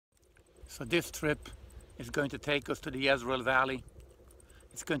So this trip is going to take us to the Jezreel Valley.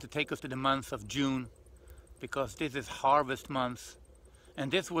 It's going to take us to the month of June, because this is harvest month. And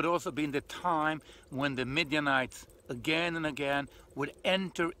this would also be the time when the Midianites again and again would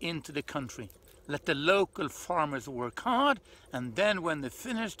enter into the country. Let the local farmers work hard, and then when they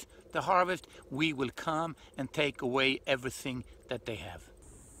finished the harvest, we will come and take away everything that they have.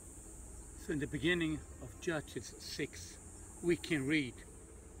 So in the beginning of Judges 6, we can read,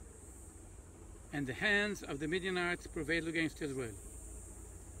 "And the hands of the Midianites prevailed against Israel.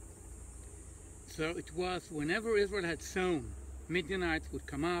 So it was whenever Israel had sown, Midianites would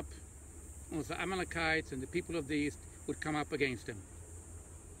come up, also Amalekites and the people of the east would come up against them.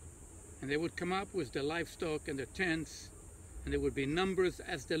 And they would come up with their livestock and their tents, and there would be numbers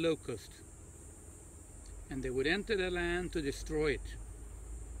as the locust. And they would enter the land to destroy it.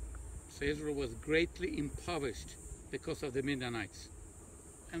 So Israel was greatly impoverished because of the Midianites."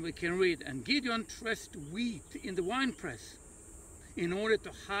 And we can read, "And Gideon threshed wheat in the winepress in order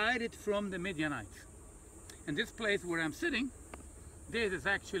to hide it from the Midianites." And this place where I'm sitting, this is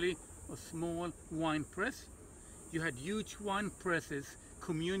actually a small wine press. You had huge wine presses,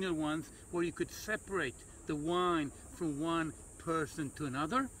 communal ones, where you could separate the wine from one person to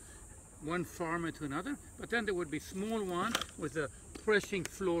another, one farmer to another. But then there would be small one with a pressing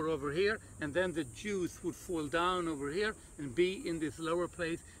floor over here, and then the juice would fall down over here and be in this lower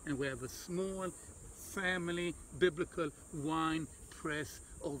place, and we have a small family biblical wine press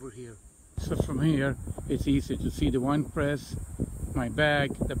over here. So from here it's easy to see the wine press, my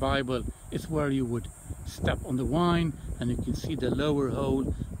bag, the Bible is where you would step on the wine, and you can see the lower hole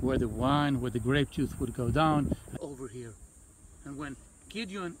where the wine, where the grape juice would go down over here. And when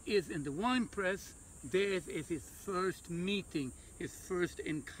Gideon is in the wine press, this is his first meeting, his first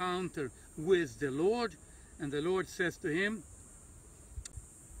encounter with the Lord. And the Lord says to him,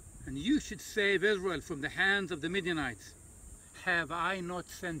 "And you should save Israel from the hands of the Midianites. Have I not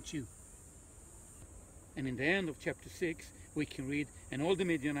sent you?" And in the end of chapter 6, we can read, "And all the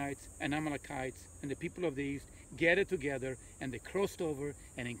Midianites and Amalekites and the people of the east gathered together, and they crossed over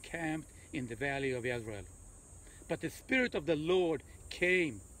and encamped in the valley of Jezreel. But the Spirit of the Lord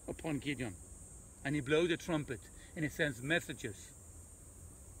came upon Gideon, and he blew the trumpet, and he sends messages.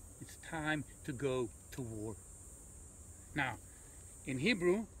 It's time to go to war." Now, in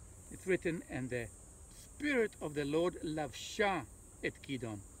Hebrew, it's written, "And the Spirit of the Lord lavsha et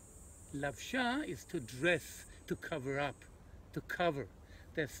Gideon." Lavsha is to dress, to cover up, to cover.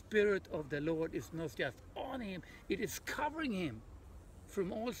 The Spirit of the Lord is not just on him, it is covering him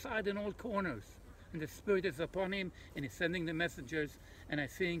from all sides and all corners. And the Spirit is upon him, and he's sending the messengers. And I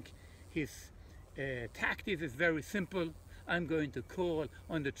think his tactic is very simple. I'm going to call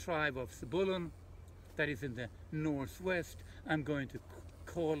on the tribe of Zebulun, that is in the northwest. I'm going to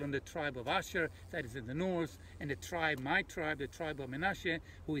call on the tribe of Asher, that is in the north, and the tribe, my tribe, the tribe of Menashe,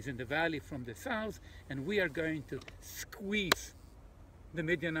 who is in the valley from the south. And we are going to squeeze the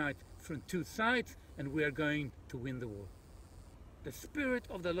Midianites from two sides, and we are going to win the war. The Spirit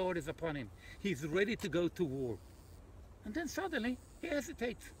of the Lord is upon him. He's ready to go to war. And then suddenly he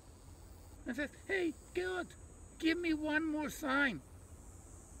hesitates and says, "Hey, God, give me one more sign.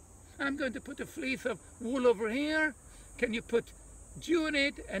 I'm going to put a fleece of wool over here. Can you put dew in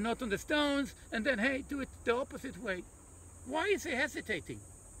it and not on the stones? And then, hey, do it the opposite way." Why is he hesitating?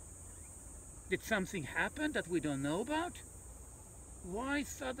 Did something happen that we don't know about? Why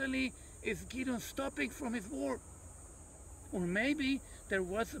suddenly is Gideon stopping from his war? Or maybe there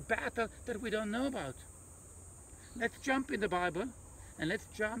was a battle that we don't know about. Let's jump in the Bible, and let's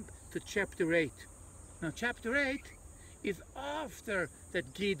jump to chapter 8. Now chapter 8 is after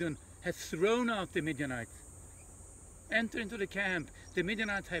that Gideon has thrown out the Midianites. Enter into the camp. The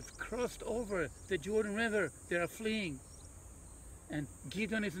Midianites have crossed over the Jordan River. They are fleeing. And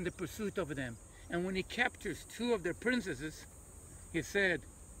Gideon is in the pursuit of them. And when he captures two of their princesses, he said,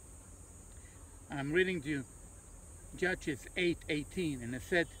 I'm reading to you Judges 8:18, and it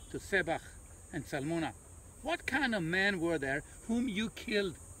said to Sebach and Salmona, "What kind of men were there whom you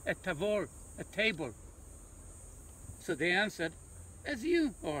killed at Tabor?" So they answered, "As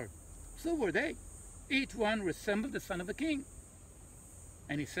you are, so were they. Each one resembled the son of a king."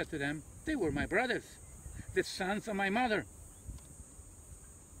 And he said to them, "They were my brothers, the sons of my mother.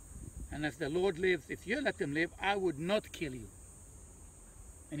 And as the Lord lives, if you let them live, I would not kill you."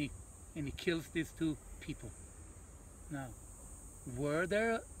 And he kills these two people. Now, was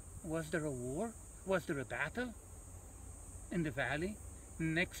there a war? Was there a battle in the valley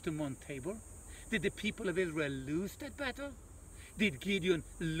next to Mount Tabor? Did the people of Israel lose that battle? Did Gideon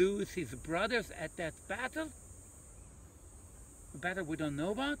lose his brothers at that battle? A battle we don't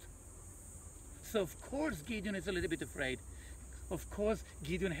know about? So of course Gideon is a little bit afraid. Of course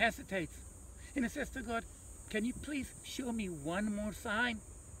Gideon hesitates. And he says to God, can you please show me one more sign?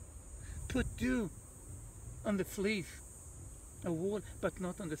 Put dew on the fleece, a wall, but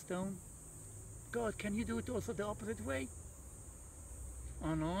not on the stone. God, can you do it also the opposite way?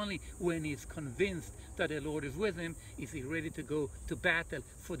 And only when he's convinced that the Lord is with him is he ready to go to battle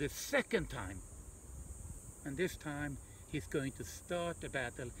for the second time. And this time he's going to start the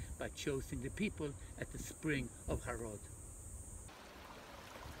battle by choosing the people at the spring of Harod.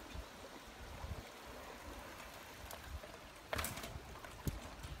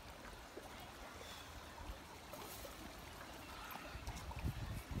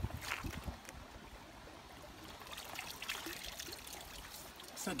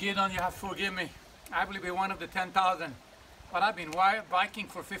 So Gideon, you have to forgive me. I will be one of the 10,000, but I've been biking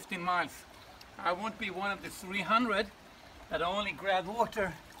for 15 miles. I won't be one of the 300 that only grabbed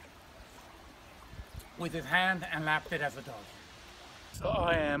water with his hand and lapped it as a dog. So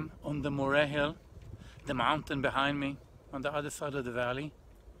I am on the Moreh Hill, the mountain behind me, on the other side of the valley.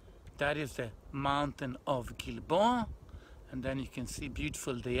 That is the mountain of Gilboa, and then you can see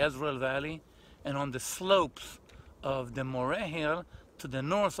beautiful the Jezreel Valley, and on the slopes of the Moreh Hill, to the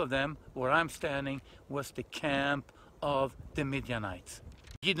north of them, where I'm standing, was the camp of the Midianites.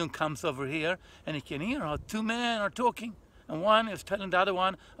 Gideon comes over here and he can hear how two men are talking, and one is telling the other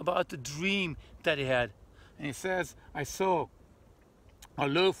one about the dream that he had. And he says, I saw a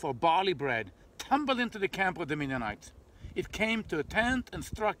loaf of barley bread tumble into the camp of the Midianites. It came to a tent and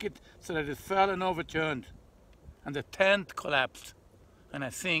struck it so that it fell and overturned, and the tent collapsed. And I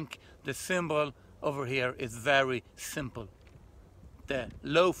think the symbol over here is very simple. The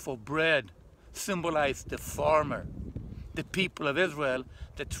loaf of bread symbolized the farmer. The people of Israel,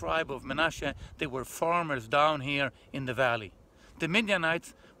 the tribe of Manasseh, they were farmers down here in the valley. The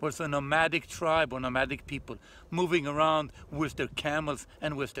Midianites was a nomadic tribe or nomadic people moving around with their camels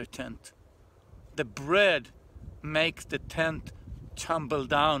and with their tent. The bread makes the tent tumble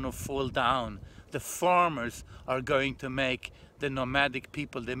down or fall down. The farmers are going to make the nomadic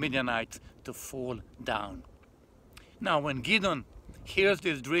people, the Midianites, to fall down. Now when Gideon hears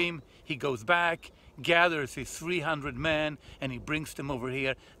this dream, he goes back, gathers his 300 men, and he brings them over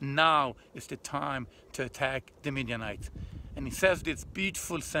here. Now is the time to attack the Midianites. And he says this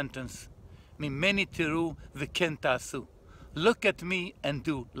beautiful sentence, Mimeni tiru v'ken ta'asu. Look at me and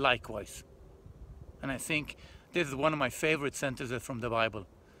do likewise. And I think this is one of my favorite sentences from the Bible,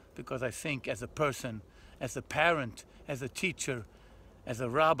 because I think as a person, as a parent, as a teacher, as a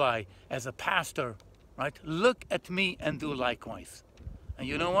rabbi, as a pastor, right? Look at me and do likewise. And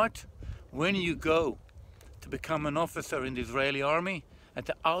you know what? When you go to become an officer in the Israeli army, at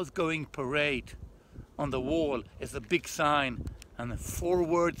the outgoing parade, on the wall is a big sign, and 4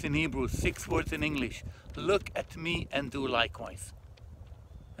 words in Hebrew, 6 words in English. Look at me and do likewise.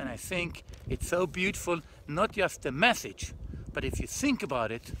 And I think it's so beautiful, not just a message, but if you think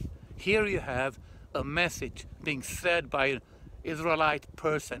about it, here you have a message being said by an Israelite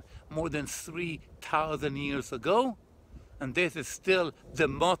person more than 3,000 years ago. And this is still the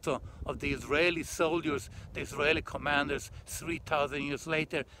motto of the Israeli soldiers, the Israeli commanders, 3,000 years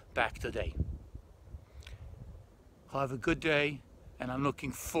later, back today. Have a good day, and I'm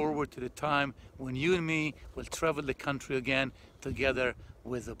looking forward to the time when you and me will travel the country again together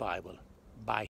with the Bible. Bye.